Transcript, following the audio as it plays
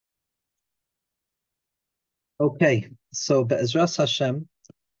Okay, so Be'ezras Hashem,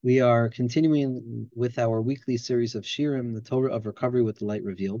 we are continuing with our weekly series of Shirim, the Torah of Recovery with the Light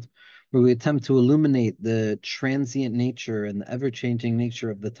Revealed, where we attempt to illuminate the transient nature and the ever-changing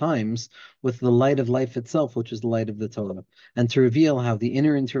nature of the times with the light of life itself, which is the light of the Torah, and to reveal how the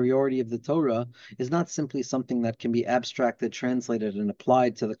inner interiority of the Torah is not simply something that can be abstracted, translated, and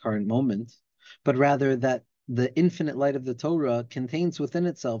applied to the current moment, but rather that the infinite light of the Torah contains within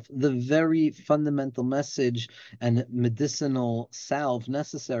itself the very fundamental message and medicinal salve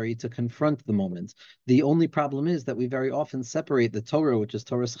necessary to confront the moment. The only problem is that we very often separate the Torah, which is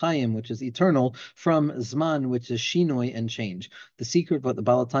Torah's Chaim, which is eternal, from Zman, which is Shinoi and change. The secret, what the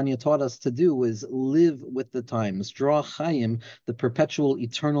Balatanya taught us to do, is live with the times, draw Chaim, the perpetual,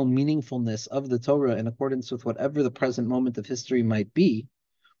 eternal meaningfulness of the Torah in accordance with whatever the present moment of history might be,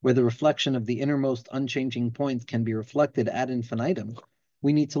 where the reflection of the innermost unchanging point can be reflected ad infinitum.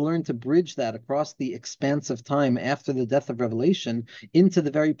 We need to learn to bridge that across the expanse of time after the death of revelation into the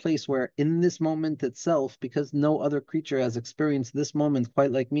very place where, in this moment itself, because no other creature has experienced this moment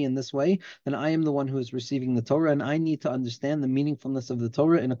quite like me in this way, then I am the one who is receiving the Torah, and I need to understand the meaningfulness of the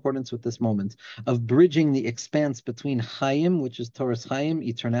Torah in accordance with this moment, of bridging the expanse between Chaim, which is Torah's Chaim,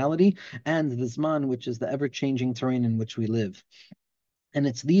 eternality, and the Zman, which is the ever-changing terrain in which we live. And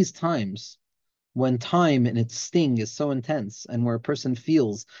it's these times when time and its sting is so intense and where a person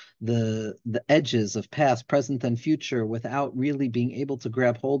feels the edges of past, present, and future without really being able to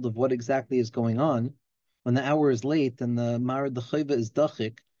grab hold of what exactly is going on, when the hour is late and the Marad Chayva is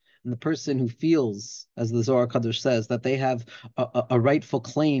dachik, and the person who feels, as the Zohar Kadosh says, that they have a rightful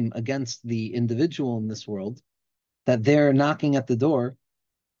claim against the individual in this world, that they're knocking at the door,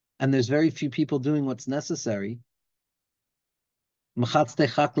 and there's very few people doing what's necessary, that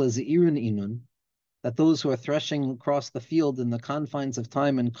those who are threshing across the field in the confines of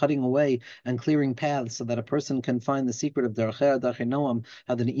time and cutting away and clearing paths so that a person can find the secret of Darchei Noam,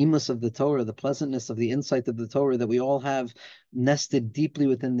 how the ni'imus of the Torah, the pleasantness of the insight of the Torah that we all have nested deeply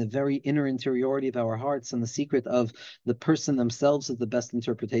within the very inner interiority of our hearts, and the secret of the person themselves is the best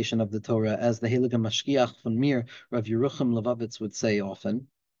interpretation of the Torah, as the Heilige Mashgiach von Mir, Rav Yerucham Levavitz, would say often.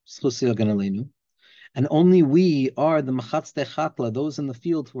 And only we are the Machatzte Chakla, those in the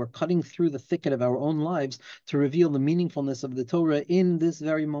field who are cutting through the thicket of our own lives to reveal the meaningfulness of the Torah in this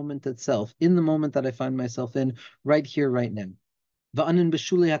very moment itself, in the moment that I find myself in, right here, right now.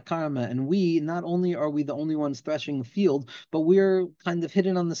 And we, not only are we the only ones threshing the field, but we're kind of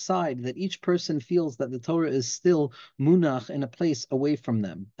hidden on the side, that each person feels that the Torah is still munach in a place away from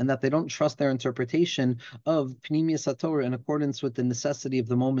them, and that they don't trust their interpretation of Pnimius HaTorah in accordance with the necessity of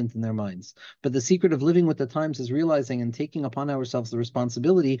the moment in their minds. But the secret of living with the times is realizing and taking upon ourselves the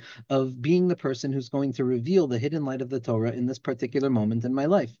responsibility of being the person who's going to reveal the hidden light of the Torah in this particular moment in my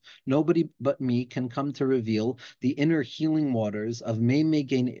life. Nobody but me can come to reveal the inner healing waters of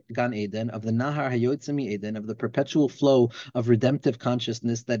Meimei Gan Eden, of the Nahar Hayotzemi Eden, of the perpetual flow of redemptive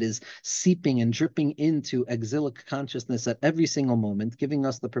consciousness that is seeping and dripping into exilic consciousness at every single moment, giving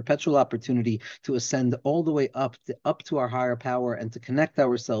us the perpetual opportunity to ascend all the way up to our higher power and to connect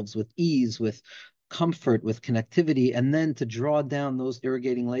ourselves with ease, with comfort, with connectivity, and then to draw down those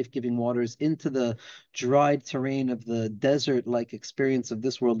irrigating, life-giving waters into the dried terrain of the desert-like experience of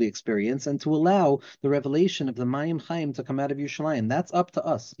this worldly experience, and to allow the revelation of the Mayim Chaim to come out of Yerushalayim. That's up to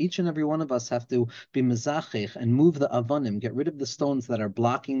us. Each and every one of us have to be mezachech and move the avanim, get rid of the stones that are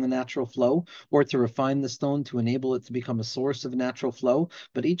blocking the natural flow, or to refine the stone to enable it to become a source of natural flow.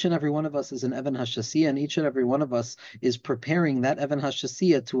 But each and every one of us is an Evan HaShasiyah, and each and every one of us is preparing that Evan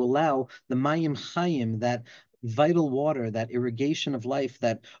HaShasiyah to allow the Mayim Chaim, that vital water, that irrigation of life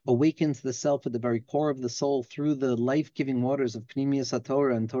that awakens the self at the very core of the soul through the life-giving waters of Pnimius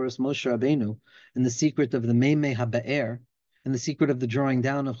HaTorah and Torah's Moshe Rabbeinu, and the secret of the Meimei HaBe'er, and the secret of the drawing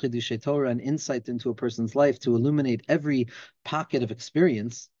down of Chidushei Torah and insight into a person's life to illuminate every pocket of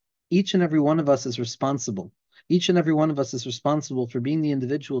experience. Each and every one of us is responsible. Each and every one of us is responsible for being the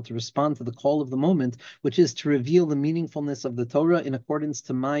individual to respond to the call of the moment, which is to reveal the meaningfulness of the Torah in accordance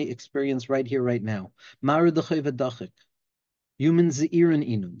to my experience right here, right now. Human ze'irin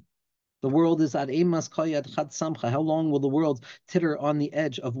inun. The world is ad emas koyad chad samcha. How long will the world titter on the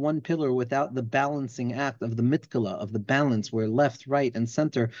edge of one pillar without the balancing act of the mitkala, of the balance where left, right, and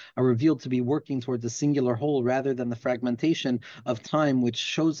center are revealed to be working towards a singular whole rather than the fragmentation of time, which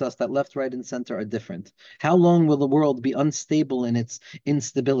shows us that left, right, and center are different? How long will the world be unstable in its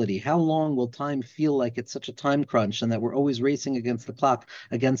instability? How long will time feel like it's such a time crunch and that we're always racing against the clock,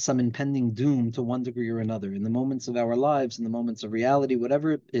 against some impending doom to one degree or another, in the moments of our lives, in the moments of reality,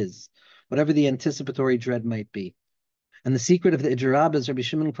 whatever it is, whatever the anticipatory dread might be? And the secret of the Idrab is Rabbi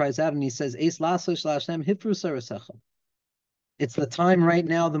Shimon cries out and he says, Eis lasosh la'Hashem hifru sarasecha. It's the time right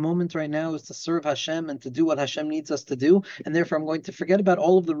now, the moment right now is to serve Hashem and to do what Hashem needs us to do. And therefore, I'm going to forget about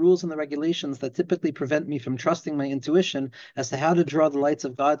all of the rules and the regulations that typically prevent me from trusting my intuition as to how to draw the lights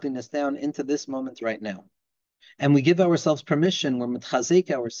of godliness down into this moment right now. And we give ourselves permission, we're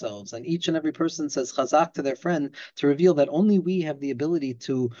mitchazek ourselves, and each and every person says chazak to their friend to reveal that only we have the ability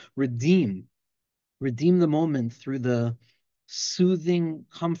to redeem the moment through the soothing,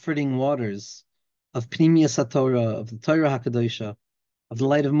 comforting waters of Pnimiyas HaTorah, of the Torah HaKadosha, of the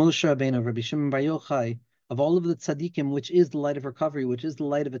light of Moshe Rabbeinu, of Rabbi Shimon Bar Yochai, of all of the tzaddikim, which is the light of recovery, which is the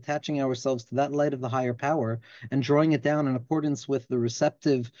light of attaching ourselves to that light of the higher power and drawing it down in accordance with the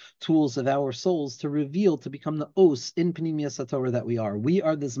receptive tools of our souls to reveal, to become the os in Pnimiyas HaTorah that we are. We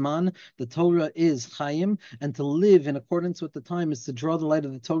are the Zman, the Torah is Chaim, and to live in accordance with the time is to draw the light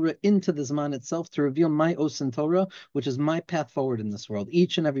of the Torah into the Zman itself, to reveal my os in Torah, which is my path forward in this world.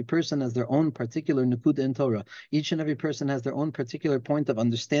 Each and every person has their own particular Nekuda in Torah. Each and every person has their own particular point of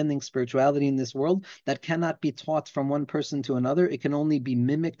understanding spirituality in this world that cannot be taught from one person to another. It can only be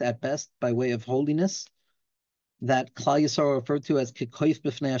mimicked at best by way of holiness. That Klal Yisrael referred to as kikoif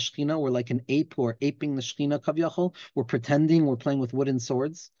b'fnei Shechina. We're like an ape who are aping the Shechina kavyachol. We're pretending we're playing with wooden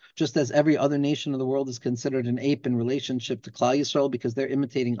swords, just as every other nation of the world is considered an ape in relationship to Klal Yisrael because they're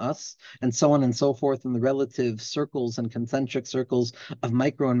imitating us, and so on and so forth in the relative circles and concentric circles of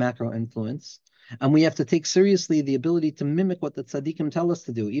micro and macro influence. And we have to take seriously the ability to mimic what the tzaddikim tell us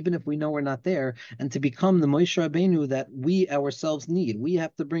to do, even if we know we're not there, and to become the Moshe Rabbeinu that we ourselves need. We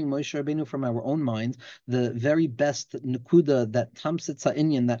have to bring Moshe Rabbeinu from our own mind, the very best nekuda, that tamsit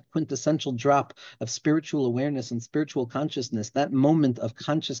ha'inyan, that quintessential drop of spiritual awareness and spiritual consciousness, that moment of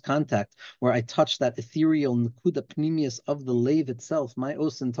conscious contact where I touch that ethereal nekuda pnimius of the lave itself, my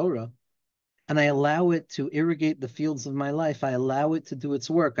os in Torah, and I allow it to irrigate the fields of my life. I allow it to do its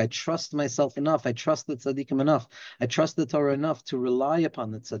work. I trust myself enough. I trust the tzaddikim enough. I trust the Torah enough to rely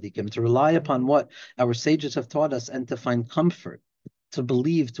upon the tzaddikim, to rely upon what our sages have taught us, and to find comfort, to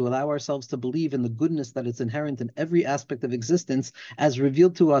believe, to allow ourselves to believe in the goodness that is inherent in every aspect of existence, as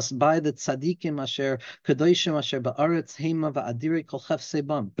revealed to us by the tzaddikim asher kadoshim asher ba'aretz heima va'adirei kol chef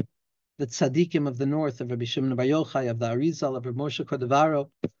sebam. The tzaddikim of the north, of Rabbi Shimon Bar Yochai, of the Arizal, of Rabbi Moshe Cordovero,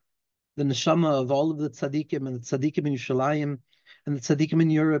 the neshama of all of the tzaddikim, and the tzaddikim in Yerushalayim, and the tzaddikim in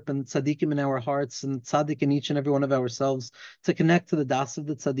Europe, and the tzaddikim in our hearts, and the tzaddik in each and every one of ourselves, to connect to the das of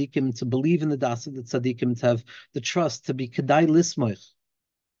the tzaddikim, to believe in the das of the tzaddikim, to have the trust, to be kedai lismoich,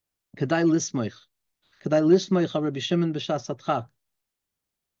 kedai lismoich, kedai lismoich Rabbi Shimon b'shas hadchak,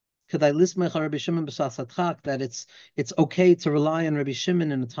 kedai lismoich Rabbi Shimon b'shas hadchak, that it's okay to rely on Rabbi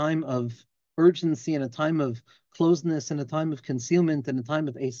Shimon in a time of urgency, in a time of closeness, in a time of concealment, in a time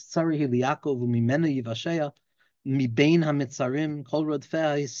of Eistzarihi liyakov umimena yivasheya mibein hamitzarim kol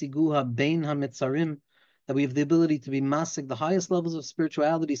rodfei siguha bein hamitzarim, that we have the ability to be masik the highest levels of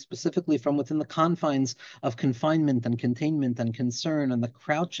spirituality, specifically from within the confines of confinement and containment and concern and the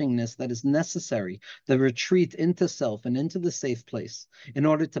crouchingness that is necessary, the retreat into self and into the safe place, in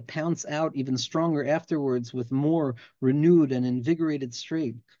order to pounce out even stronger afterwards with more renewed and invigorated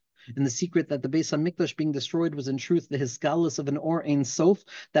strength. And the secret that the Beis HaMikdash being destroyed was in truth the hisgalus of an Or Ein Sof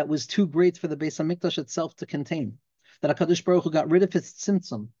that was too great for the Beis HaMikdash itself to contain. That HaKadosh Baruch Hu got rid of its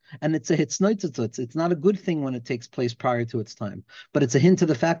tzimtzum, and it's a hitznoitzitz. It's not a good thing when it takes place prior to its time, but it's a hint to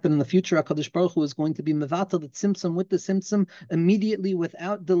the fact that in the future HaKadosh Baruch Hu is going to be mevatel the tzimtzum with the tzimtzum immediately,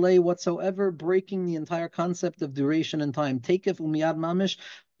 without delay whatsoever, breaking the entire concept of duration and time. Takef umiyad mamish,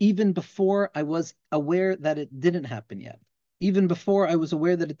 even before I was aware that it didn't happen yet. Even before I was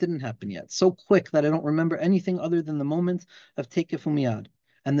aware that it didn't happen yet. So quick that I don't remember anything other than the moment of Tekef Umiyad.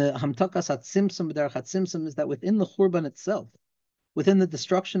 And the Hamtakas HaTzimtzum B'derech HaTzimtzum is that within the Churban itself, within the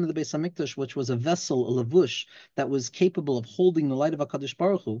destruction of the Beis HaMikdash, which was a vessel, a lavush, that was capable of holding the light of HaKadosh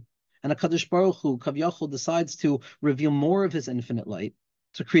Baruch Hu, and HaKadosh Baruch Hu, Kavyachol, decides to reveal more of his infinite light,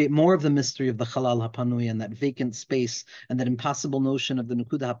 to create more of the mystery of the Chalal HaPanui and that vacant space and that impossible notion of the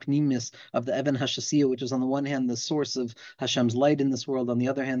Nukuda HaPnimis, of the Even HaShasiyah, which is on the one hand the source of Hashem's light in this world, on the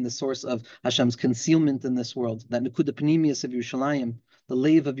other hand the source of Hashem's concealment in this world, that Nukuda Pnimius of Yerushalayim, the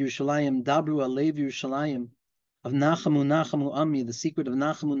lave of Yerushalayim, Dabru Alev Yerushalayim, of Nachamu, Nachamu Ami. The secret of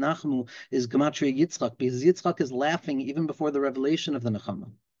Nachamu, Nachamu is Gematria Yitzchak, because Yitzchak is laughing even before the revelation of the Nechama.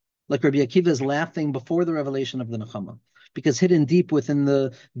 Like Rabbi Akiva is laughing before the revelation of the Nechama, because hidden deep within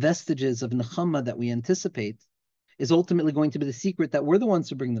the vestiges of Nechama that we anticipate is ultimately going to be the secret that we're the ones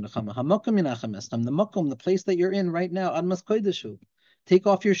who bring the Nechama. Hamakom Yinachem Eschem, the Makom, the place that you're in right now, Admas Koideshu. Take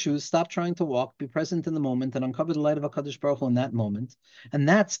off your shoes, stop trying to walk, be present in the moment, and uncover the light of HaKadosh Baruch Hu in that moment. And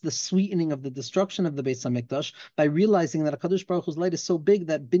that's the sweetening of the destruction of the Beis HaMikdash, by realizing that HaKadosh Baruch Hu's light is so big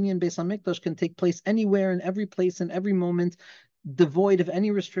that Binyan Beis HaMikdash can take place anywhere, in every place, in every moment, devoid of any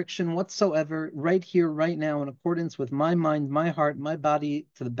restriction whatsoever, right here, right now, in accordance with my mind, my heart, my body,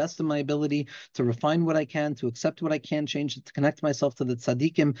 to the best of my ability, to refine what I can, to accept what I can change, to connect myself to the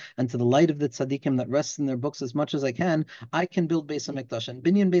tzaddikim and to the light of the tzaddikim that rests in their books as much as I can build Beis HaMikdash. And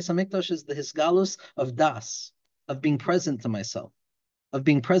Binyan Beis HaMikdash is the hisgalus of das, of being present to myself, of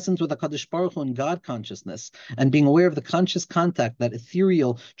being present with HaKadosh Baruch Hu and God consciousness, and being aware of the conscious contact, that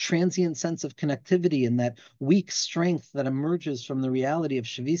ethereal, transient sense of connectivity, and that weak strength that emerges from the reality of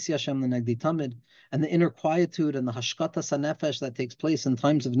Shavisi Hashem L'Negdi Tamid, and the inner quietude and the hashkatas hanefesh that takes place in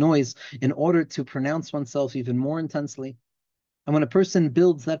times of noise, in order to pronounce oneself even more intensely. And when a person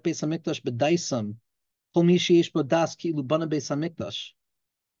builds that Beis HaMikdash b'daisam, kol mi sheyesh bo das ki'ilu bana Beis HaMikdash,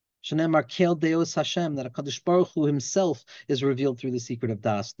 Shenemar Kel Deos Hashem, that HaKadosh Baruch Hu himself is revealed through the secret of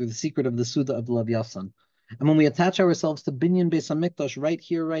Das, through the secret of the Suda of Lav Yasan. And when we attach ourselves to Binyan Beis HaMikdash right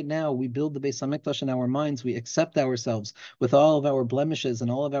here, right now, we build the Beis HaMikdash in our minds. We accept ourselves with all of our blemishes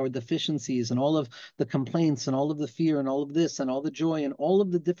and all of our deficiencies and all of the complaints and all of the fear and all of this and all the joy and all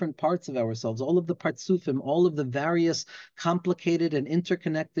of the different parts of ourselves, all of the partsufim, all of the various complicated and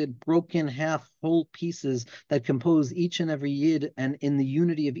interconnected, broken, half, whole pieces that compose each and every yid. And in the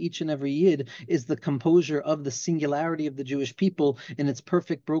unity of each and every yid is the composure of the singularity of the Jewish people in its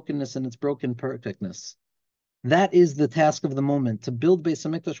perfect brokenness and its broken perfectness. That is the task of the moment, to build Beis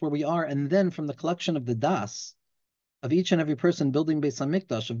HaMikdash where we are, and then from the collection of the das, of each and every person building Beis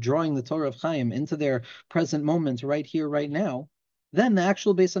HaMikdash, of drawing the Torah of Chaim into their present moment, right here, right now, then the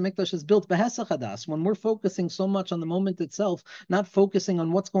actual Beis HaMikdash is built behesach hadas, when we're focusing so much on the moment itself, not focusing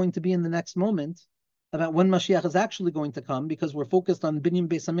on what's going to be in the next moment, about when Mashiach is actually going to come, because we're focused on Binyan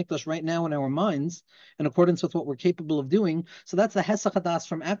Beis HaMikdash right now in our minds, in accordance with what we're capable of doing. So that's the Hesach Hadas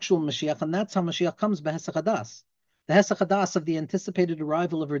from actual Mashiach, and that's how Mashiach comes, Behesach Hadas. The Hesach Hadas of the anticipated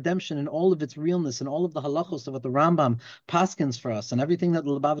arrival of redemption in all of its realness and all of the halachos of what the Rambam paskins for us, and everything that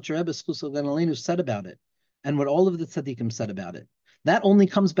the Lubavitcher Rebbe Schusel Ganalenu said about it, and what all of the tzaddikim said about it. That only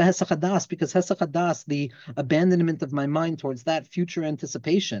comes behesach hadas, because hesach hadas, the abandonment of my mind towards that future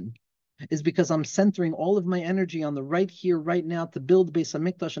anticipation, is because I'm centering all of my energy on the right here, right now, to build Beis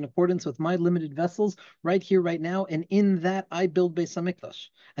HaMikdash in accordance with my limited vessels, right here, right now, and in that I build Beis HaMikdash.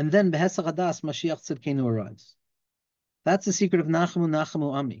 And then behesach hadas, Mashiach Tzidkenu arrives. That's the secret of Nachamu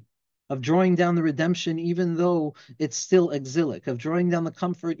Nachamu Ami, of drawing down the redemption even though it's still exilic, of drawing down the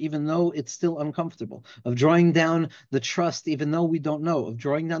comfort even though it's still uncomfortable, of drawing down the trust even though we don't know, of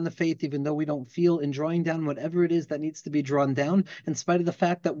drawing down the faith even though we don't feel, and drawing down whatever it is that needs to be drawn down, in spite of the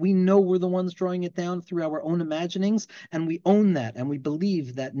fact that we know we're the ones drawing it down through our own imaginings, and we own that, and we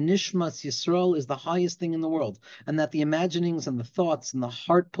believe that Nishmas Yisrael is the highest thing in the world, and that the imaginings and the thoughts and the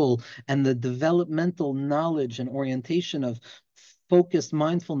heart pull and the developmental knowledge and orientation of focused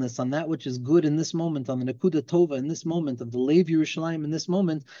mindfulness on that which is good in this moment, on the Nakuda Tova in this moment, of the Lev Yerushalayim in this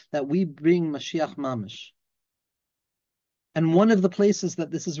moment, that we bring Mashiach Mamish. And one of the places that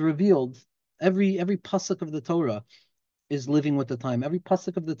this is revealed, every pasuk of the Torah is living with the time. Every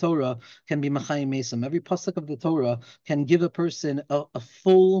pasuk of the Torah can be Machayim Mesim. Every pasuk of the Torah can give a person a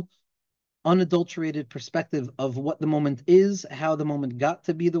full, unadulterated perspective of what the moment is, how the moment got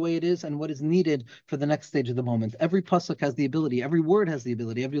to be the way it is, and what is needed for the next stage of the moment. Every pasuk has the ability, every word has the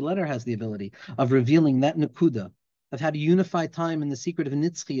ability, every letter has the ability of revealing that nakuda, of how to unify time in the secret of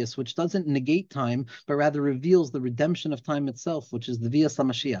Nitzchias, which doesn't negate time, but rather reveals the redemption of time itself, which is the Vias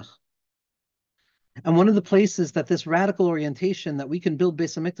HaMashiach. And one of the places that this radical orientation that we can build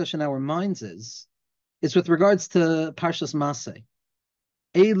Beis HaMikdash in our minds is with regards to Parshas Masai.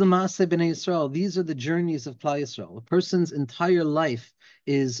 These are the journeys of Klal Yisrael. A person's entire life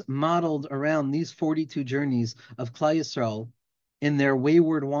is modeled around these 42 journeys of Klal Yisrael in their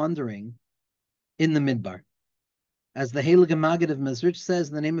wayward wandering in the Midbar. As the Heilige Maggid of Mezrich says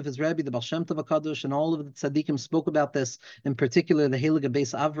in the name of his Rebbe, the Baal Shem Tov HaKadosh, and all of the tzaddikim spoke about this, in particular the Heilige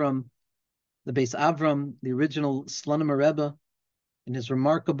Beis Avram, the original Slonim Rebbe, in his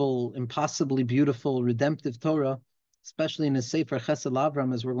remarkable, impossibly beautiful, redemptive Torah, especially in his Sefer Chesed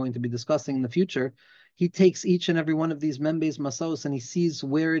Avram, as we're going to be discussing in the future, he takes each and every one of these membes masos and he sees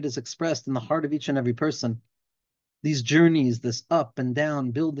where it is expressed in the heart of each and every person. These journeys, this up and down,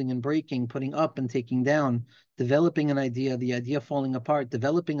 building and breaking, putting up and taking down, developing an idea, the idea falling apart,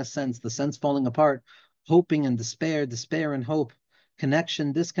 developing a sense, the sense falling apart, hoping and despair, despair and hope,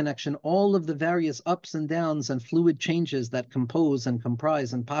 connection, disconnection, all of the various ups and downs and fluid changes that compose and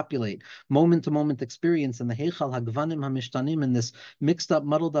comprise and populate moment-to-moment experience in the Heichal Hagvanim Hamishtanim, in this mixed up,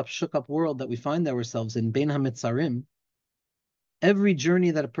 muddled up, shook up world that we find ourselves in, Bein HaMitzarim. Every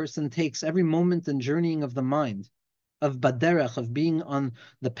journey that a person takes, every moment and journeying of the mind, of baderech, of being on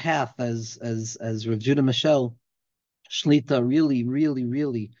the path, as Rav Judah Michel Shlita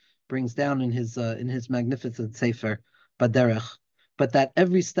really brings down in his magnificent sefer Baderech. But that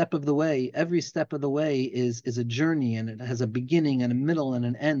every step of the way is a journey, and it has a beginning and a middle and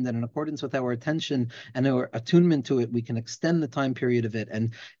an end, and in accordance with our attention and our attunement to it, we can extend the time period of it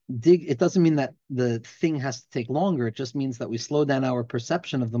and dig. It doesn't mean that the thing has to take longer. It just means that we slow down our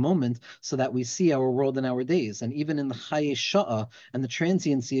perception of the moment so that we see our world in our days. And even in the Chaye Sha'ah and the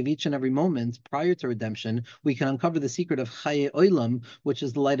transiency of each and every moment prior to redemption, we can uncover the secret of Chaye Olam, which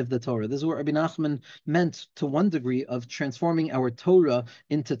is the light of the Torah. This is what Rabbi Nachman meant, to one degree, of transforming our Torah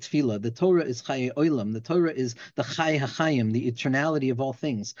into Tefillah. The Torah is Chaye Olam. The Torah is the Chaye HaChayim, the eternality of all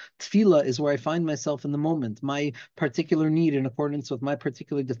things. Tefillah is where I find myself in the moment, my particular need in accordance with my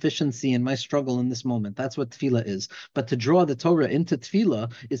particular deficiency and my struggle in this moment. That's what Tefillah is. But to draw the Torah into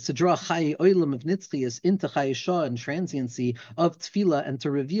Tefillah is to draw Chaye Olam of Nitzchias into Chaye Shah and transiency of Tefillah, and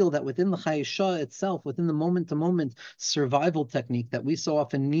to reveal that within the Chaye Shah itself, within the moment-to-moment survival technique that we so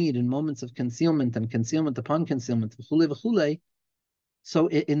often need in moments of concealment and concealment upon concealment,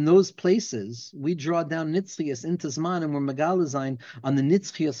 so in those places, we draw down Nitzchias into Zman, and we're Megalazain on the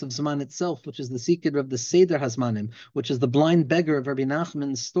Nitzchias of Zman itself, which is the secret of the Seder Hazmanim, which is the blind beggar of Rabbi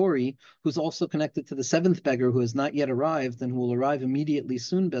Nachman's story, who's also connected to the seventh beggar who has not yet arrived and who will arrive immediately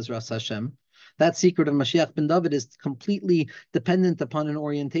soon, Bezras Hashem. That secret of Mashiach ben David is completely dependent upon an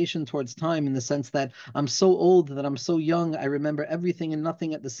orientation towards time, in the sense that I'm so old that I'm so young, I remember everything and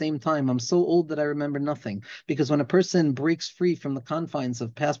nothing at the same time. I'm so old that I remember nothing. Because when a person breaks free from the confines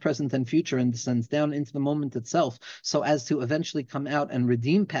of past, present, and future and descends down into the moment itself, so as to eventually come out and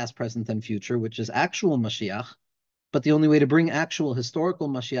redeem past, present, and future, which is actual Mashiach, but the only way to bring actual historical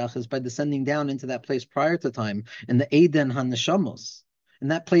Mashiach is by descending down into that place prior to time, in the Eden HaNeshamos, in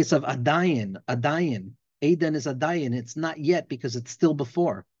that place of Adayin. Eden is Adayin. It's not yet, because it's still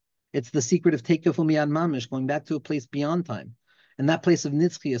before. It's the secret of Tekef Umiyad Mamish, going back to a place beyond time. In that place of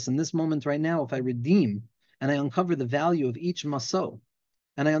Nitzchias, in this moment right now, if I redeem and I uncover the value of each maso,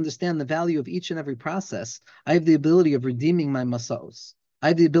 and I understand the value of each and every process, I have the ability of redeeming my masos. I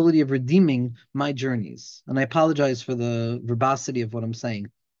have the ability of redeeming my journeys. And I apologize for the verbosity of what I'm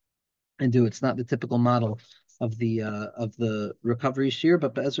saying. It's not the typical model of the recovery shear,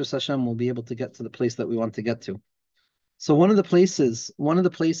 but Be'ezras Hashem will be able to get to the place that we want to get to. So one of the places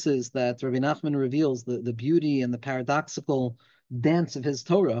that Rabbi Nachman reveals the beauty and the paradoxical dance of his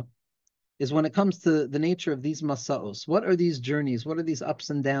Torah is when it comes to the nature of these masaos. What are these journeys? What are these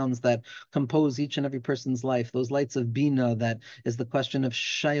ups and downs that compose each and every person's life? Those lights of bina, that is the question of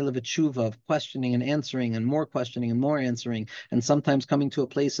shayla v'tshuva, of questioning and answering, and more questioning and more answering, and sometimes coming to a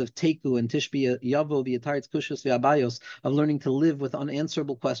place of teku and tishbi yavo v'yataritz kushus v'abayos, of learning to live with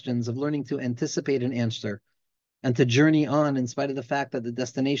unanswerable questions, of learning to anticipate an answer, and to journey on in spite of the fact that the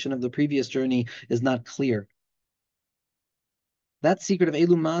destination of the previous journey is not clear. That secret of Elu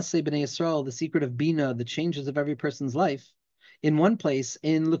Maaseh B'nai Yisrael, the secret of Bina, the changes of every person's life, in one place,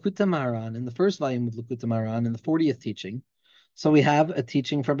 in Likutei Moharan, in the first volume of Likutei Moharan, in the 40th teaching. So we have a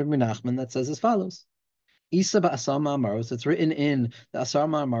teaching from Rabbi Nachman that says as follows. Isa ba'asar ma'amaros, it's written in the Asar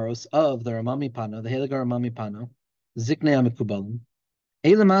Ma'amaros of the Ramami Pano, the Heligar Ramami Pano, Ziknei HaMekubalim.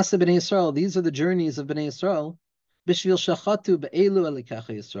 Elu Maaseh B'nai Yisrael, these are the journeys of B'nai Yisrael, B'shvil shachatu be'elu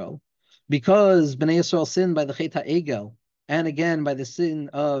elikacha Yisrael, because B'nai Yisrael sinned by the Chet HaEgel, and again by the sin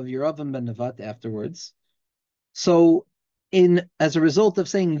of Yeravam ben Nevat afterwards. So, as a result of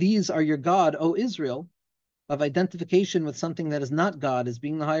saying, these are your God, O Israel, of identification with something that is not God as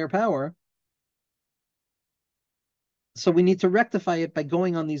being the higher power, so we need to rectify it by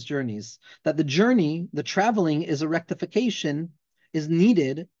going on these journeys. That the journey, the traveling, is a rectification, is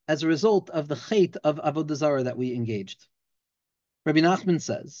needed as a result of the chet of Avodah Zarah that we engaged. Rabbi Nachman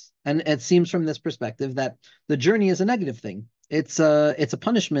says, and it seems from this perspective, that the journey is a negative thing. It's a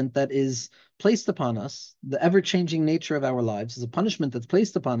punishment that is placed upon us. The ever-changing nature of our lives is a punishment that's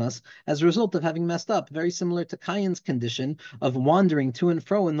placed upon us as a result of having messed up, very similar to Cain's condition of wandering to and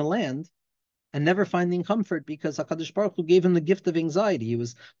fro in the land and never finding comfort, because HaKadosh Baruch Hu gave him the gift of anxiety. He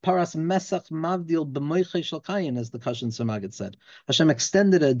was paras mesach mavdil b'moiche shel Cain, as the Kashan Samagid said. Hashem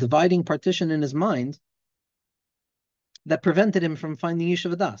extended a dividing partition in his mind that prevented him from finding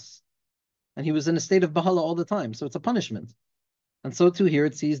Yishuv Das. And he was in a state of Bahala all the time, so it's a punishment. And so too here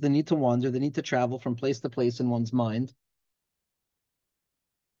it sees the need to wander, the need to travel from place to place in one's mind.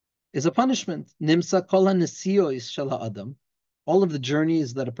 is a punishment. Nimsa kol hanesios shel ha'adam, all of the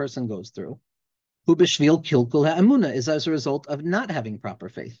journeys that a person goes through, hu b'shvil kilkul ha'emuna, is as a result of not having proper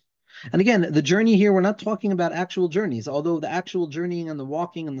faith. And again, the journey here, we're not talking about actual journeys, although the actual journeying and the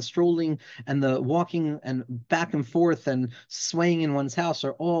walking and the strolling and the walking and back and forth and swaying in one's house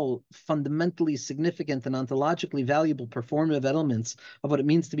are all fundamentally significant and ontologically valuable performative elements of what it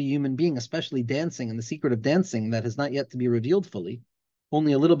means to be a human being, especially dancing and the secret of dancing that has not yet to be revealed fully,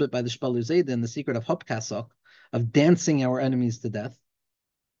 only a little bit by the Shpaler Zayda and the secret of Hopkasok, of dancing our enemies to death.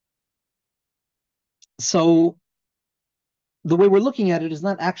 So the way we're looking at it is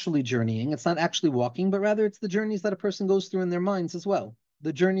not actually journeying, it's not actually walking, but rather it's the journeys that a person goes through in their minds as well.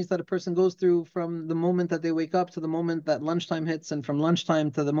 The journeys that a person goes through from the moment that they wake up to the moment that lunchtime hits, and from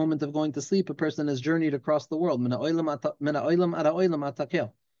lunchtime to the moment of going to sleep, a person has journeyed across the world.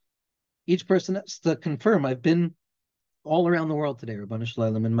 Each person has to confirm, I've been all around the world today, Rabbanu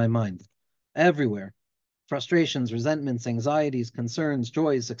Shalom, in my mind, everywhere. Frustrations, resentments, anxieties, concerns,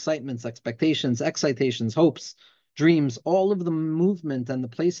 joys, excitements, expectations, excitations, hopes, dreams, all of the movement and the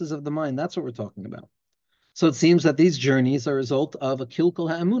places of the mind. That's what we're talking about. So it seems that these journeys are a result of a kilkul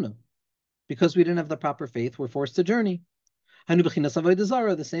ha'emuna. Because we didn't have the proper faith, we're forced to journey. Hanu b'chinas avodah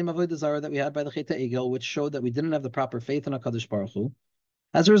zarah, the same avodah zarah that we had by the Chet Egel, which showed that we didn't have the proper faith in HaKadosh Baruch Hu.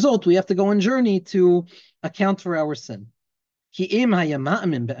 As a result, we have to go on journey to account for our sin. Because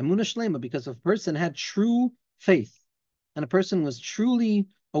if a person had true faith and a person was truly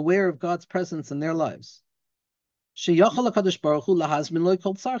aware of God's presence in their lives, HaKadosh Baruch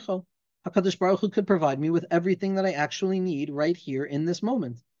Hu could provide me with everything that I actually need right here in this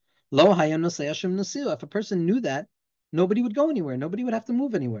moment. If a person knew that, nobody would go anywhere. Nobody would have to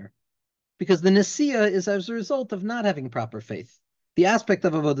move anywhere. Because the Nesiya is as a result of not having proper faith, the aspect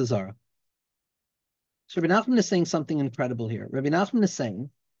of Avodah Zarah. So Rabbi Nachman is saying something incredible here. Rabbi Nachman is saying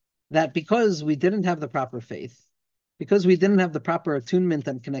that because we didn't have the proper faith, because we didn't have the proper attunement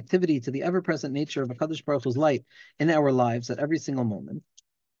and connectivity to the ever-present nature of HaKadosh Baruch Hu's light in our lives at every single moment,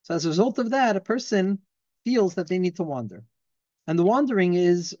 so as a result of that, a person feels that they need to wander. And the wandering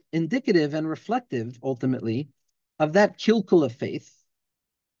is indicative and reflective, ultimately, of that kilkul of faith,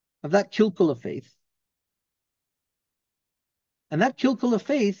 of that kilkul of faith. And that kilkul of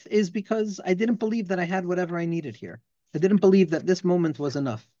faith is because I didn't believe that I had whatever I needed here. I didn't believe that this moment was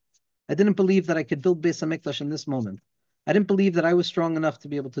enough. I didn't believe that I could build Beis HaMikdash in this moment. I didn't believe that I was strong enough to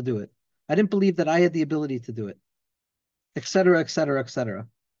be able to do it. I didn't believe that I had the ability to do it, etc., etc., etc.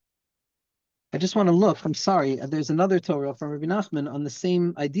 I just want to look. I'm sorry. There's another Torah from Rabbi Nachman on the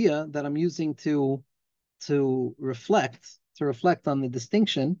same idea that I'm using to reflect on the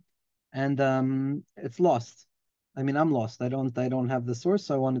distinction, and it's lost. I mean, I'm lost. I don't have the source,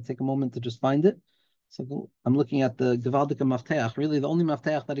 so I want to take a moment to just find it. So I'm looking at the Gewaldike Mafteach, really the only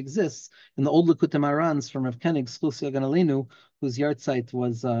Mafteach that exists in the old Likutei Moharan's from Rav Koenig, Zchus Yagan Aleinu, whose yahrzeit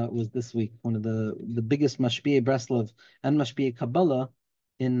was this week. One of the biggest Mashpiyei Breslov and Mashpiyei Kabbalah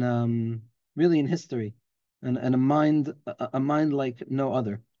in really in history, and a mind like no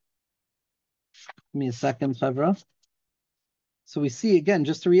other. Give me a second, Chavra. So we see again,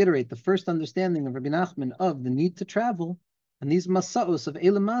 just to reiterate, the first understanding of Rabbi Nachman of the need to travel and these masaos of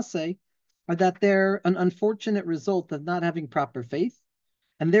Eila Masai are that they're an unfortunate result of not having proper faith,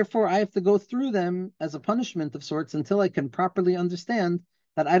 and therefore I have to go through them as a punishment of sorts until I can properly understand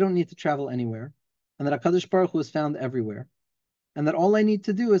that I don't need to travel anywhere, and that HaKadosh Baruch Hu is found everywhere, and that all I need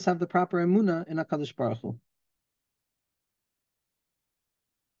to do is have the proper emunah in HaKadosh Baruch Hu.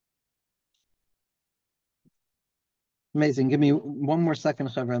 Amazing. Give me one more second,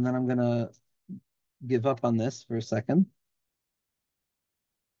 Chavra, and then I'm going to give up on this for a second.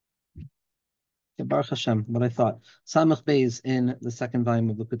 Baruch Hashem, what I thought. Samach Beis in the second volume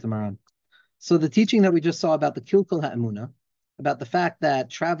of Likutei Moharan. So the teaching that we just saw about the Kilkul Ha'emunah, about the fact that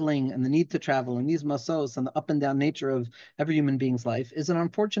traveling and the need to travel and these masos and the up and down nature of every human being's life is an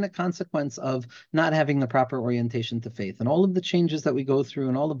unfortunate consequence of not having the proper orientation to faith. And all of the changes that we go through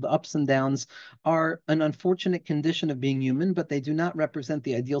and all of the ups and downs are an unfortunate condition of being human, but they do not represent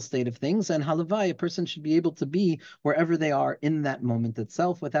the ideal state of things. And halavai, a person should be able to be wherever they are in that moment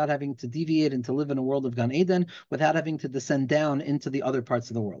itself without having to deviate and to live in a world of Gan Eden, without having to descend down into the other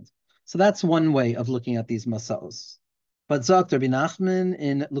parts of the world. So that's one way of looking at these masaos. But Zok Rabbi Nachman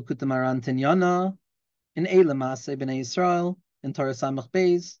in Likutei Moharan Tinyana, in Eila Masei B'nai Yisrael, in Torah Samach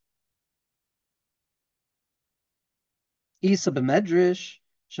Beis, Isa B'Medrash,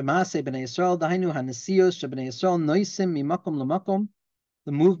 Shemasei B'nai Yisrael, Dahainu HaNesiyos Sheb'nai Yisrael Noisim Mimakom L'makom,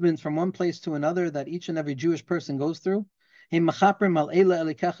 the movement from one place to another that each and every Jewish person goes through. Him Machaprim Al Eila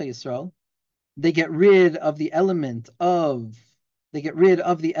Elikecha Yisrael, they get rid of the element of They get rid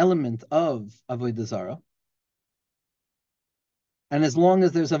of the element of avodah zarah. And as long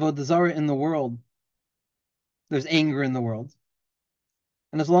as there's avodah zarah in the world, there's anger in the world.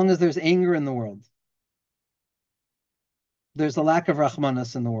 And as long as there's anger in the world, there's a lack of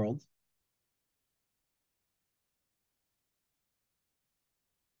Rahmanas in the world.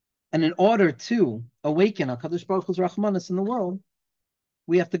 And in order to awaken HaKadosh Baruch Hu's Rahmanas in the world,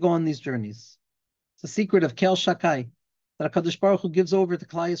 we have to go on these journeys. It's the secret of Kel Shakai, that HaKadosh Baruch Hu gives over to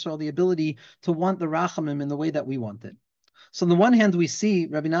Klal Yisrael the ability to want the Rachamim in the way that we want it. So on the one hand, we see,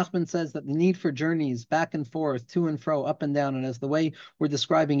 Rabbi Nachman says that the need for journeys back and forth, to and fro, up and down, and as the way we're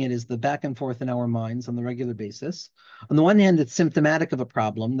describing it is the back and forth in our minds on the regular basis. On the one hand, it's symptomatic of a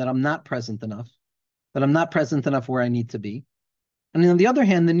problem that I'm not present enough, that I'm not present enough where I need to be. And on the other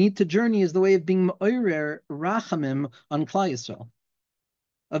hand, the need to journey is the way of being Ma'orer Rachamim on Klal Yisrael,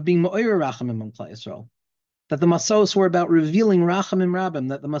 of being Ma'orer Rachamim on Klal Yisrael. That the Masos were about revealing Rachamim Rabbim,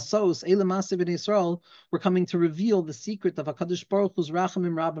 that the Masos, Eile Maseh B'nai Yisrael, were coming to reveal the secret of HaKadosh Baruch Hu's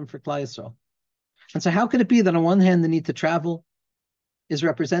Rachamim Rabbim for Klal Yisrael. And so how could it be that on one hand the need to travel is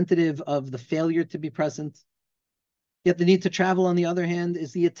representative of the failure to be present, yet the need to travel on the other hand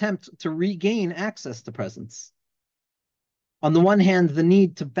is the attempt to regain access to presence? On the one hand, the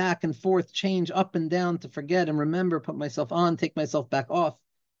need to back and forth, change up and down, to forget and remember, put myself on, take myself back off,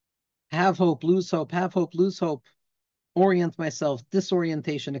 have hope, lose hope, have hope, lose hope, orient myself,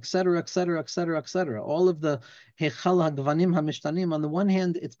 disorientation, etc., etc., etc., etc. All of the hechal hagvanim hamishtanim. On the one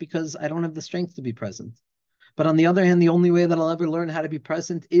hand, it's because I don't have the strength to be present. But on the other hand, the only way that I'll ever learn how to be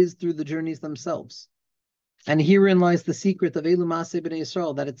present is through the journeys themselves. And herein lies the secret of Eilu Maseh B'nai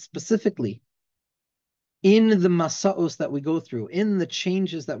Yisrael, that it's specifically in the masaos that we go through, in the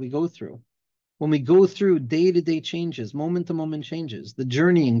changes that we go through, when we go through day-to-day changes, moment-to-moment changes, the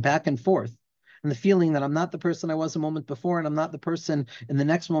journeying back and forth, and the feeling that I'm not the person I was a moment before, and I'm not the person in the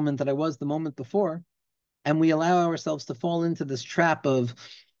next moment that I was the moment before, and we allow ourselves to fall into this trap of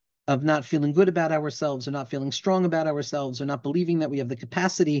not feeling good about ourselves, or not feeling strong about ourselves, or not believing that we have the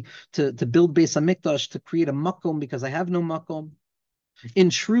capacity to build Beis HaMikdash, to create a makom because I have no makom.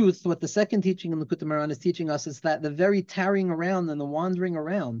 In truth, what the second teaching in Likutei Moharan is teaching us is that the very tarrying around and the wandering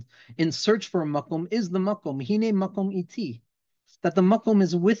around in search for a makom is the makom. Hine makom iti. That the makom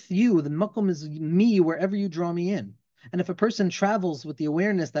is with you. The makom is me wherever you draw me in. And if a person travels with the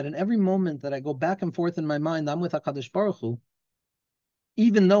awareness that in every moment that I go back and forth in my mind, I'm with HaKadosh Baruch Hu,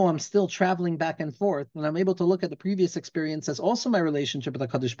 even though I'm still traveling back and forth, and I'm able to look at the previous experience as also my relationship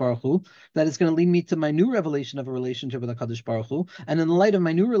with HaKadosh Baruch Hu, that is going to lead me to my new revelation of a relationship with HaKadosh Baruch Hu. And in the light of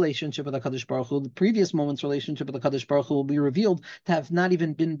my new relationship with HaKadosh Baruch Hu, the previous moment's relationship with HaKadosh Baruch Hu will be revealed to have not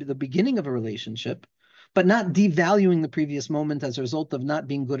even been the beginning of a relationship, but not devaluing the previous moment as a result of not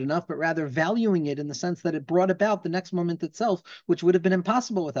being good enough, but rather valuing it in the sense that it brought about the next moment itself, which would have been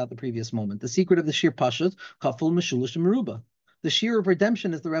impossible without the previous moment. The secret of the Shir Pashut, Kaful, Meshulish, and Meruba. The shear of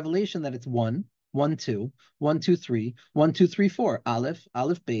redemption is the revelation that it's 1, 1, 2, 1, 2, 3, 1, 2, 3, 4. Aleph,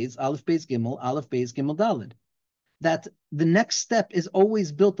 Aleph Beis, Aleph Beis Gimel, Aleph Beis Gimel Daled. That the next step is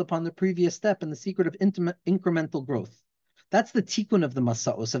always built upon the previous step in the secret of incremental growth. That's the tikkun of the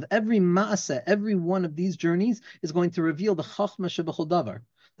masaos. Of every maaseh, every one of these journeys is going to reveal the chachma shebechol davar.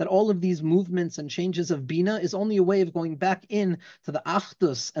 That all of these movements and changes of bina is only a way of going back in to the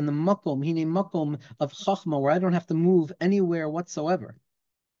achdus and the makom, hine makom of chachma, where I don't have to move anywhere whatsoever.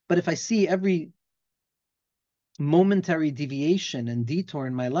 But if I see every momentary deviation and detour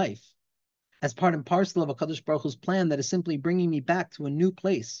in my life as part and parcel of a Kadosh Baruch Hu's plan that is simply bringing me back to a new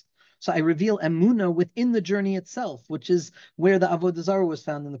place, so I reveal emuna within the journey itself, which is where the avodah zarah was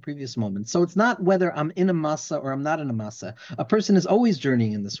found in the previous moment. So it's not whether I'm in a masa or I'm not in a masa. A person is always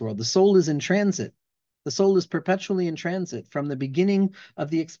journeying in this world. The soul is in transit. The soul is perpetually in transit from the beginning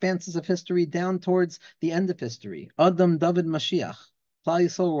of the expanses of history down towards the end of history. Adam, David, Mashiach. Klal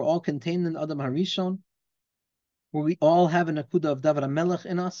Yisrael were all contained in Adam Harishon, where we all have an akuda of David HaMelech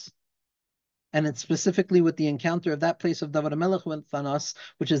in us. And it's specifically with the encounter of that place of David HaMelech within us,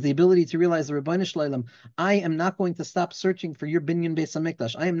 which is the ability to realize the Rebbeinu Shleilim. I am not going to stop searching for your binyan Beis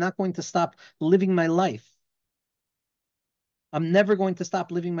HaMikdash. I am not going to stop living my life. I'm never going to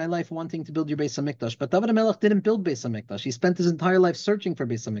stop living my life wanting to build your Beis HaMikdash. But David HaMelech didn't build Beis HaMikdash. He spent his entire life searching for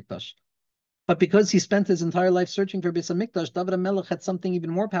Beis HaMikdash. But because he spent his entire life searching for Beis HaMikdash, David HaMelech had something even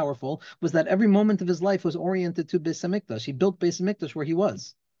more powerful, was that every moment of his life was oriented to Beis HaMikdash. He built Beis HaMikdash where he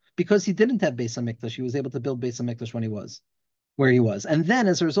was. Because he didn't have Beis HaMikdash, he was able to build Beis HaMikdash when he was where he was. And then,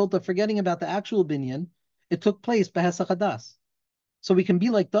 as a result of forgetting about the actual binyan, it took place Behesach Hadas. So we can be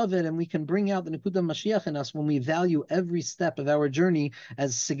like David and we can bring out the Nakuda Mashiach in us when we value every step of our journey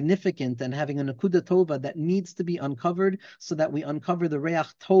as significant and having a Nakuda Tova that needs to be uncovered so that we uncover the Reach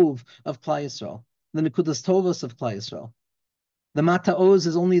Tov of Klal Yisrael, the Nakudas Tovos of Klal Yisrael. The Mata-Oz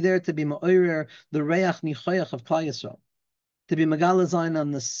is only there to be Ma'orer, the Reach Nichoyach of Klal Yisrael, to be Megala Zayin on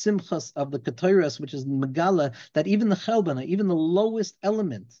the Simchas of the Ketores, which is Megala, that even the Chelbana, even the lowest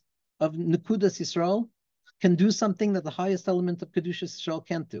element of Nakudas Yisrael, can do something that the highest element of Kedushas Yisrael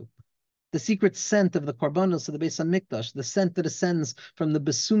can't do. The secret scent of the Korbanos of the Beis HaMikdash, the scent that ascends from the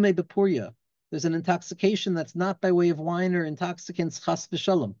Besume Bepuria. There's an intoxication that's not by way of wine or intoxicants, chas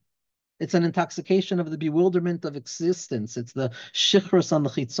v'shalom. It's an intoxication of the bewilderment of existence. It's the shichros on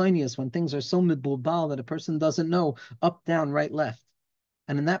the chitzonius, when things are so midbulbal that a person doesn't know up, down, right, left.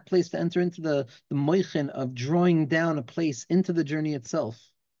 And in that place to enter into the moichin of drawing down a place into the journey itself,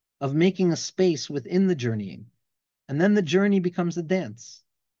 of making a space within the journeying. And then the journey becomes a dance.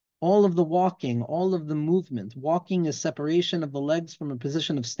 All of the walking, all of the movement. Walking is separation of the legs from a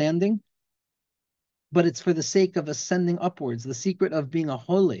position of standing, but it's for the sake of ascending upwards. The secret of being a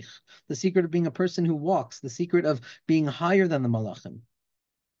holich, the secret of being a person who walks, the secret of being higher than the malachim.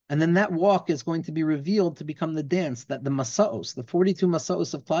 And then that walk is going to be revealed to become the dance, that the masaos, the 42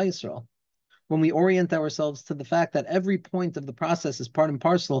 masaos of Klal Yisrael, when we orient ourselves to the fact that every point of the process is part and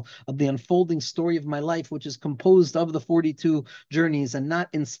parcel of the unfolding story of my life, which is composed of the 42 journeys and not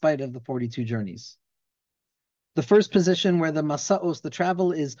in spite of the 42 journeys. The first position where the masaos, the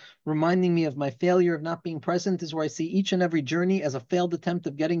travel, is reminding me of my failure of not being present is where I see each and every journey as a failed attempt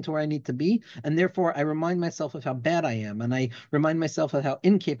of getting to where I need to be. And therefore, I remind myself of how bad I am. And I remind myself of how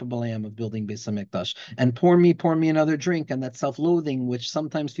incapable I am of building Beis HaMikdash. And pour me another drink. And that self-loathing, which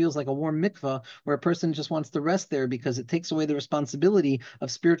sometimes feels like a warm mikvah, where a person just wants to rest there because it takes away the responsibility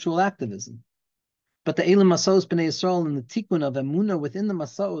of spiritual activism. But the Elim Masos B'nai Yisrael and the Tikkun of Emunah within the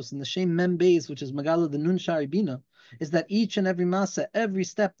Masos and the Shem Mem Beis, which is Megala the Nun Shari Bina, is that each and every Masa, every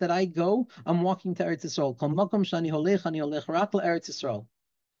step that I go, I'm walking to Eretz Yisrael. Kol makom shani holech, ani holech rak Eretz Yisrael.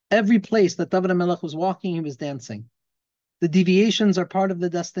 Every place that David HaMelech was walking, he was dancing. The deviations are part of the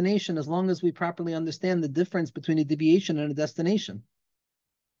destination as long as we properly understand the difference between a deviation and a destination.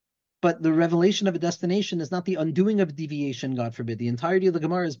 But the revelation of a destination is not the undoing of deviation, God forbid. The entirety of the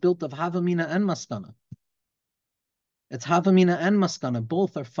Gemara is built of Havamina and Maskana. It's Havamina and Maskana.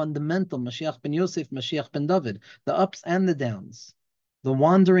 Both are fundamental. Mashiach ben Yosef, Mashiach ben David. The ups and the downs. The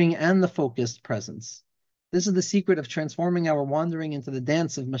wandering and the focused presence. This is the secret of transforming our wandering into the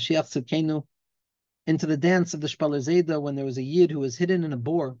dance of Mashiach Tzidkenu, into the dance of the Shpaler Zayda, when there was a Yid who was hidden in a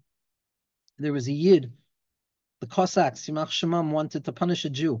bore. There was a Yid. The Cossacks, Yimach Shemam, wanted to punish a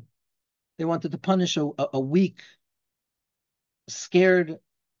Jew. They wanted to punish a weak, scared,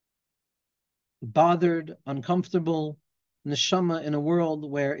 bothered, uncomfortable neshama in a world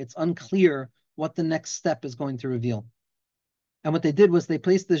where it's unclear what the next step is going to reveal. And what they did was they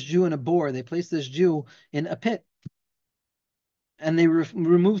placed this Jew in a bore. They placed this Jew in a pit. And they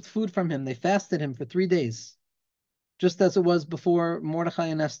removed food from him. They fasted him for 3 days, just as it was before Mordechai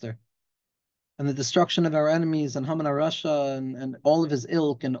and Esther. And the destruction of our enemies and Haman HaRasha and all of his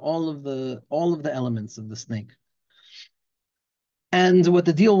ilk and all of the elements of the snake. And what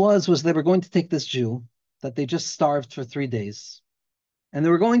the deal was they were going to take this Jew that they just starved for 3 days. And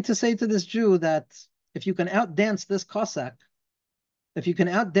they were going to say to this Jew that if you can outdance this Cossack,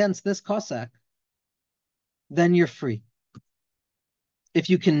 then you're free.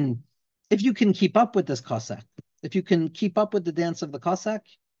 If you can keep up with this Cossack, if you can keep up with the dance of the Cossack,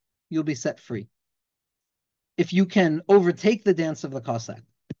 you'll be set free. If you can overtake the dance of the Cossack,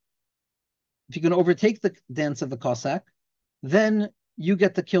 then you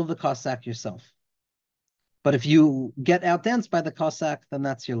get to kill the Cossack yourself. But if you get outdanced by the Cossack, then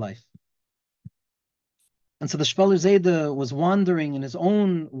that's your life. And so the Shpaler Zayda was wandering in his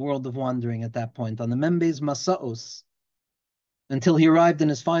own world of wandering at that point, on the Membes Masaos, until he arrived in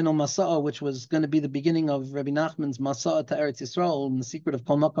his final Masa'a, which was going to be the beginning of Rabbi Nachman's Masa'a to Eretz Yisrael, and the secret of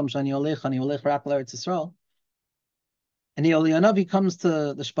Kol Makom Shani Olech Rak Eretz Yisrael. And the Elianavi comes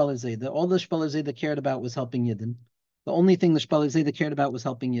to the Shpaler Zayda. All the Shpaler Zayda cared about was helping Yidden. The only thing the Shpaler Zayda cared about was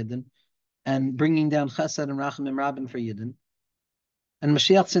helping Yidden and bringing down Chesed and Rachamim Rabin for Yidden. And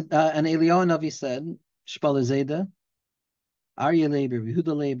Mashiach said, and Elianavi said, Shpaler Zayda, Arya Leib,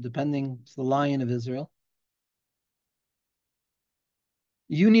 Yehuda Leib, depending, it's the lion of Israel.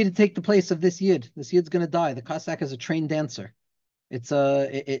 You need to take the place of this Yid. This Yid's going to die. The Cossack is a trained dancer. It's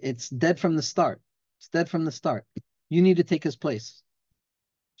dead from the start. It's dead from the start. You need to take his place.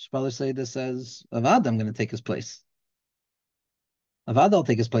 Shpaler Zayda says, Avad, I'm going to take his place. Avad, I'll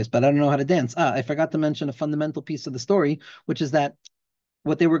take his place, but I don't know how to dance. I forgot to mention a fundamental piece of the story, which is that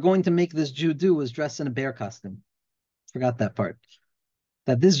what they were going to make this Jew do was dress in a bear costume. Forgot that part.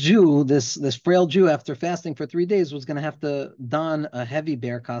 That this Jew, this frail Jew, after fasting for 3 days, was going to have to don a heavy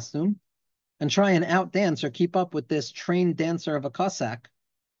bear costume and try and outdance or keep up with this trained dancer of a Cossack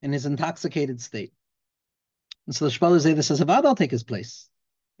in his intoxicated state. And so the Shpal Zayda says, Avad, I'll take his place.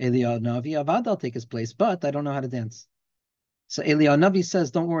 Eliyahu Navi, Avad, I'll take his place, but I don't know how to dance. So Eliyahu Navi says,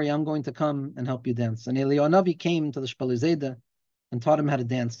 don't worry, I'm going to come and help you dance. And Eliyahu Navi came to the Shpal Zayda and taught him how to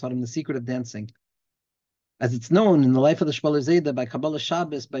dance, taught him the secret of dancing. As it's known in the life of the Shpal Zayda, by Kabbalah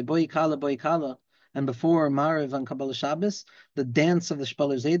Shabbos, by Boi Kala, and before Mariv on Kabbalah Shabbos, the dance of the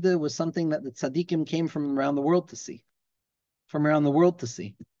Shpal Zayda was something that the tzaddikim came from around the world to see. From around the world to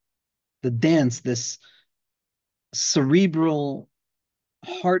see. The dance, this cerebral,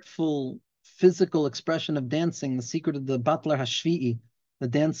 heartful, physical expression of dancing, the secret of the Batlar Hashvi'i, the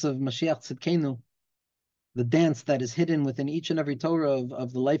dance of Mashiach Tzidkenu, the dance that is hidden within each and every Torah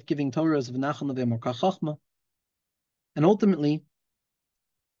of the life-giving Torahs of Nachal Nevi Morka Chochma. And ultimately,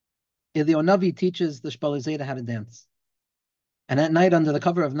 Eliyahu Navi teaches the Shpal Zayda how to dance. And at night, under the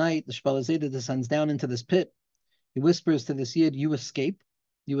cover of night, the Shpal Zayda descends down into this pit. He whispers to this Yid, you escape,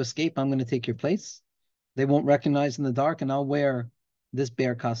 I'm going to take your place. They won't recognize in the dark, and I'll wear this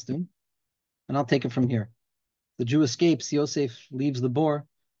bear costume, and I'll take it from here. The Jew escapes, Yosef leaves the bor,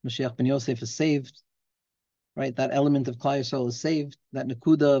 Mashiach ben Yosef is saved, right? That element of Klal Yisrael is saved, that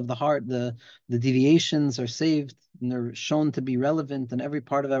Nakuda of the heart, the deviations are saved, and they're shown to be relevant, and every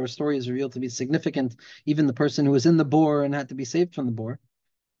part of our story is revealed to be significant, even the person who was in the bor and had to be saved from the bor.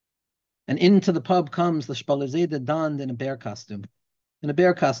 And into the pub comes the Shpal Zayda donned in a bear costume. And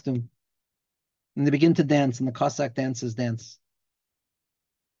they begin to dance, and the Cossack dancers dance.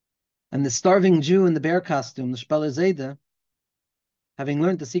 And the starving Jew in the bear costume, the Shpal Zayda, having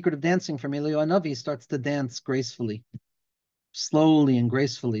learned the secret of dancing from Eliyahu Navi, starts to dance gracefully, slowly and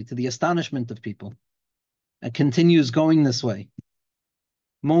gracefully, to the astonishment of people, and continues going this way.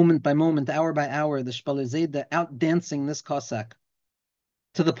 Moment by moment, hour by hour, the Shpal Zayda out-dancing this Cossack,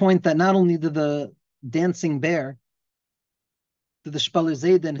 to the point that not only did the dancing bear, did the Shpal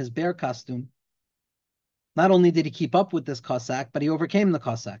Zayda in his bear costume, not only did he keep up with this Cossack, but he overcame the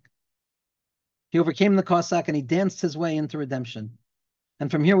Cossack. He overcame the Cossack and he danced his way into redemption.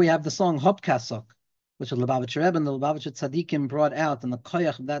 And from here we have the song Hopkasok, which the Lubavitcher Rebbe and the Lubavitcher Tzaddikim brought out, and the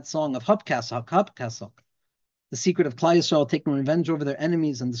koyach of that song of Hopkasok, the secret of Klal Yisrael taking revenge over their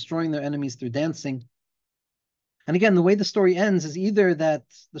enemies and destroying their enemies through dancing. And again, the way the story ends is either that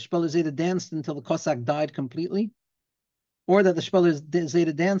the Shpal Zayda danced until the Cossack died completely, or that the Shpal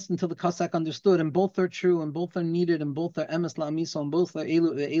Zayda danced until the Cossack understood, and both are true, and both are needed, and both are emes la'amiso, and both are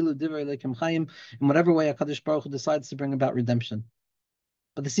elu divrei lekim chayim, in whatever way HaKadosh Baruch Hu decides to bring about redemption.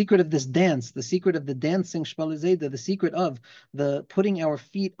 But the secret of this dance, the secret of the dancing Shpal Zayda, the secret of the putting our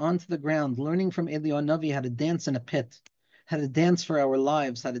feet onto the ground, learning from Eliyahu Navi how to dance in a pit, how to dance for our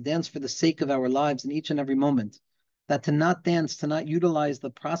lives, how to dance for the sake of our lives in each and every moment. That to not dance, to not utilize the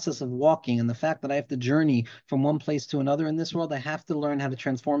process of walking and the fact that I have to journey from one place to another in this world, I have to learn how to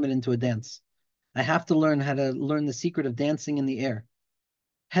transform it into a dance. I have to learn how to learn the secret of dancing in the air.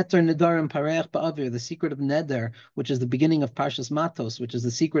 Heter Nedarim Pareach Ba'avir, the secret of Neder, which is the beginning of Parshas Matos, which is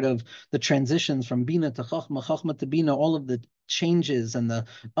the secret of the transitions from Bina to Chochma, Chochma to Bina, all of the changes and the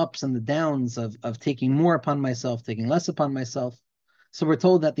ups and the downs of taking more upon myself, taking less upon myself. So we're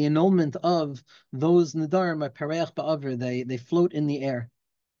told that the annulment of those Nedarim are Pareach Ba'avir, they float in the air.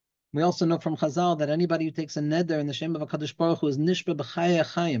 We also know from Chazal that anybody who takes a neder in the Shem of HaKadosh Baruch Hu is nishba b'chaya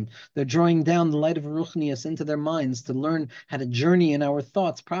chayim. They're drawing down the light of Ruchnius into their minds to learn how to journey in our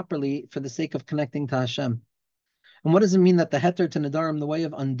thoughts properly for the sake of connecting to Hashem. And what does it mean that the heter to nedarim, the way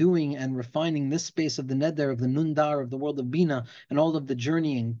of undoing and refining this space of the neder, of the nundar, of the world of Bina, and all of the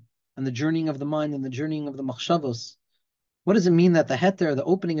journeying, and the journeying of the mind, and the journeying of the machshavos? What does it mean that the heter, the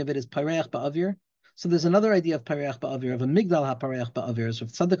opening of it, is pareach ba'avir? So there's another idea of pareach ba'avir, of a migdal ha-pareach ba'avir. As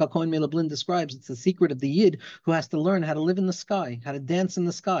Tzaddik HaKohen Melablin describes, it's the secret of the Yid who has to learn how to live in the sky, how to dance in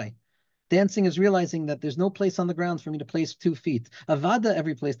the sky. Dancing is realizing that there's no place on the ground for me to place 2 feet. Avada,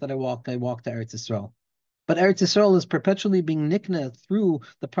 every place that I walk to Eretz Yisrael. But Eretz Yisrael is perpetually being nikna through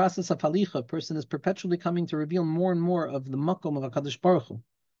the process of halicha. A person is perpetually coming to reveal more and more of the makom of HaKadosh Baruch Hu.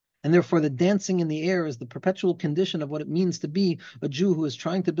 And therefore, the dancing in the air is the perpetual condition of what it means to be a Jew who is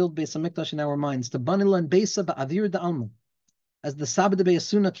trying to build Beis HaMikdash in our minds. To banila and Beisa ba'avir da'alma. As the Sabbath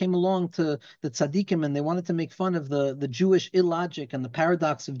Be'asuna came along to the tzaddikim and they wanted to make fun of the Jewish illogic and the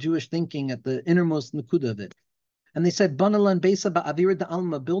paradox of Jewish thinking at the innermost nakuda of it. And they said, banila and Beisa ba'avir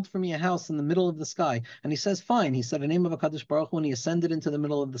da'alma, build for me a house in the middle of the sky. And he says, fine. He said the name of HaKadosh Baruch Hu, and he ascended into the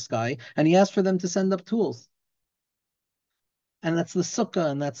middle of the sky, and he asked for them to send up tools. And that's the sukkah,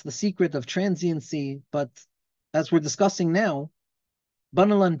 and that's the secret of transiency. But as we're discussing now,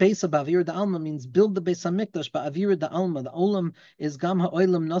 Banalan Beisa Ba'avir da Alma means build the Beis Hamikdash Ba'avir da Alma. The Olam is Gam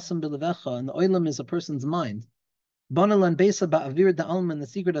HaOilam Nasam Bilevecha, and the Oilam is a person's mind. Banalan Beisa Ba'avir da Alma, and the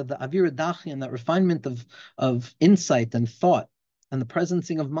secret of the Avir Dachi, and that refinement of insight and thought, and the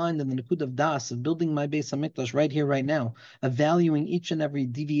presencing of mind, and the Nikud of Das, of building my Beis Hamikdash right here, right now, of valuing each and every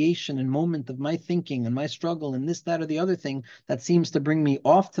deviation and moment of my thinking and my struggle and this, that, or the other thing that seems to bring me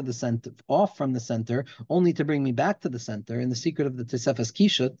off to the center, off from the center, only to bring me back to the center. In the secret of the Tosefes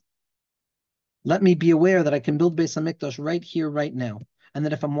Kishut, let me be aware that I can build Beis Hamikdash right here, right now. And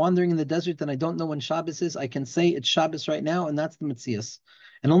that if I'm wandering in the desert and I don't know when Shabbos is, I can say it's Shabbos right now, and that's the Metzias.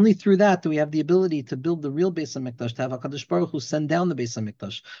 And only through that do we have the ability to build the real Beis Hamikdash, to have HaKadosh Baruch Hu send down the Beis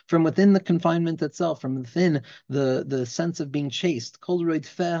Hamikdash from within the confinement itself, from within the sense of being chaste. Kol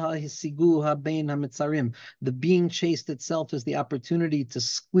roidfeha hisigu habein hamitzarim. The being chaste itself is the opportunity to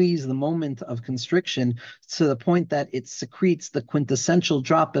squeeze the moment of constriction to the point that it secretes the quintessential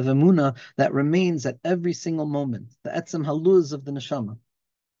drop of emunah that remains at every single moment, the etzem haluz of the neshama.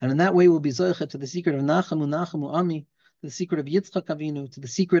 And in that way, we'll be zoicha to the secret of Nachamu, Nachamu Ami, to the secret of Yitzchak Avinu, to the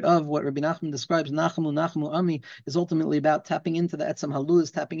secret of what Rabbi Nachman describes, Nachamu, Nachamu Ami, is ultimately about tapping into the Etzem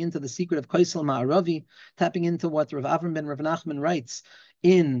Haluz, tapping into the secret of Kaisel Ma'aravi, tapping into what Rav Avram ben Rav Nachman writes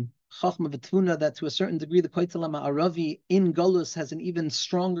in Chachma V'Tvuna, that to a certain degree, the Kaisel Ma'aravi in Golus has an even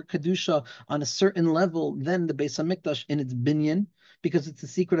stronger Kedusha on a certain level than the Beis HaMikdash in its binyan, because it's the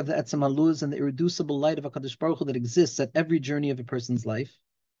secret of the Etzem Haluz and the irreducible light of HaKadosh Baruch Hu that exists at every journey of a person's life,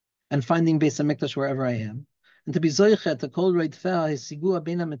 and finding Beis Hamikdash wherever I am. And to be zoichet, to kol roidfeh hisigua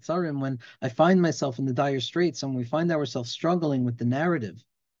beina mitzarim, when I find myself in the dire straits, and we find ourselves struggling with the narrative,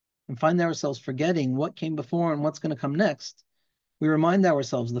 and find ourselves forgetting what came before and what's going to come next, we remind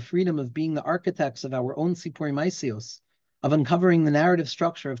ourselves the freedom of being the architects of our own Sipuri Maisios, of uncovering the narrative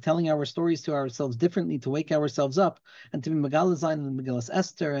structure, of telling our stories to ourselves differently, to wake ourselves up, and to be Megala Zayin and Megillas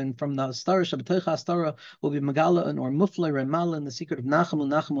Esther, and from the Hastara, Shabbatoicha Hastara, will be Megala and or Mufle Remala, and the secret of Nachamu,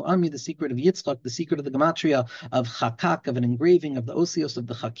 Nachamu Ami, the secret of Yitzchak, the secret of the Gematria, of Chakak, of an engraving, of the Osios, of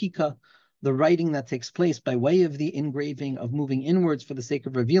the Chakika, the writing that takes place by way of the engraving, of moving inwards for the sake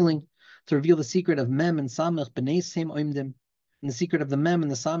of revealing, to reveal the secret of Mem and Samech, B'nei Seim Oimdim, and the secret of the Mem and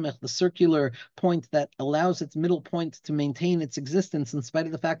the Samech, the circular point that allows its middle point to maintain its existence in spite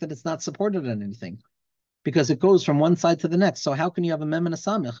of the fact that it's not supported on anything, because it goes from one side to the next. So how can you have a Mem and a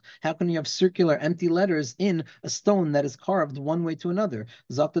Samech? How can you have circular empty letters in a stone that is carved one way to another?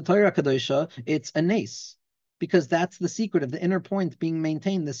 Zok the Torah Kadosha, it's a nace, because that's the secret of the inner point being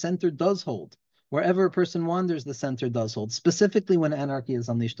maintained. The center does hold. Wherever a person wanders, the center does hold, specifically when anarchy is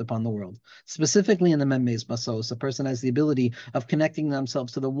unleashed upon the world. Specifically in the Matos-Masai, a person has the ability of connecting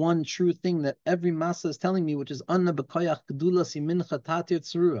themselves to the one true thing that every Masa is telling me, which is Anna B'koyach Gedula Simincha Tatir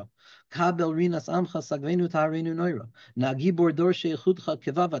Tzurua. Kabel Rinas Amcha Sagvenu Tarenu Noira. Nagibor Dorshe Chudcha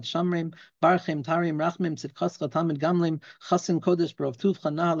Kevavat Shamrem, Barchem Tarim Rachmem Tzidchascha Tamid Gamlim, Chasin Kodesh Brov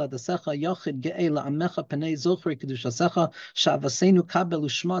Tuvcha Nahala Dasecha, Yochid Ge'ela Amecha Penei Zochri Kedushasecha, Shavasenu Kabel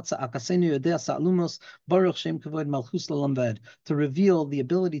Ushmatza Akasenu Yodea Sa'lumos, Baruch Shem Kavod Malchus Lalamved, to reveal the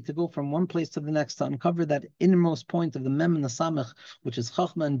ability to go from one place to the next, to uncover that innermost point of the Mem and the Samech, which is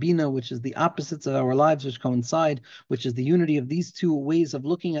Chachma and Bina, which is the opposites of our lives, which coincide, which is the unity of these two ways of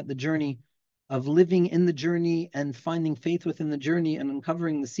looking at the journey, of living in the journey and finding faith within the journey, and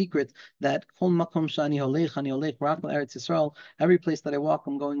uncovering the secret that Kol Makom Shani Holech, Ani Holech Rak Eretz Yisrael. Every place that I walk,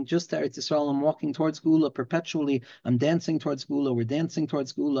 I'm going just to Eretz Yisrael. I'm walking towards Gula perpetually. I'm dancing towards Gula. We're dancing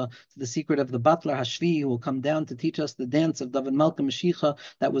towards Gula, to the secret of the Batler Hashvi, who will come down to teach us the dance of David Malka Mashiach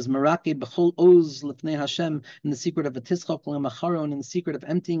that was Meraki B'chol Oz Lefnei Hashem, in the secret of Atischok Lemacharon, in the secret of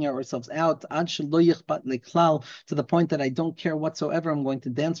emptying ourselves out Ad Shelo Yichbat Leklal, to the point that I don't care whatsoever. I'm going to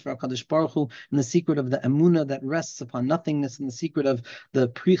dance for HaKadosh Baruch Hu, in the secret of the emunah that rests upon nothingness, in the secret of the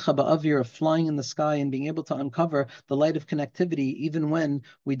pricha ba'avir, of flying in the sky and being able to uncover the light of connectivity, even when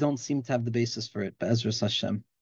we don't seem to have the basis for it. Be'ezras Hashem.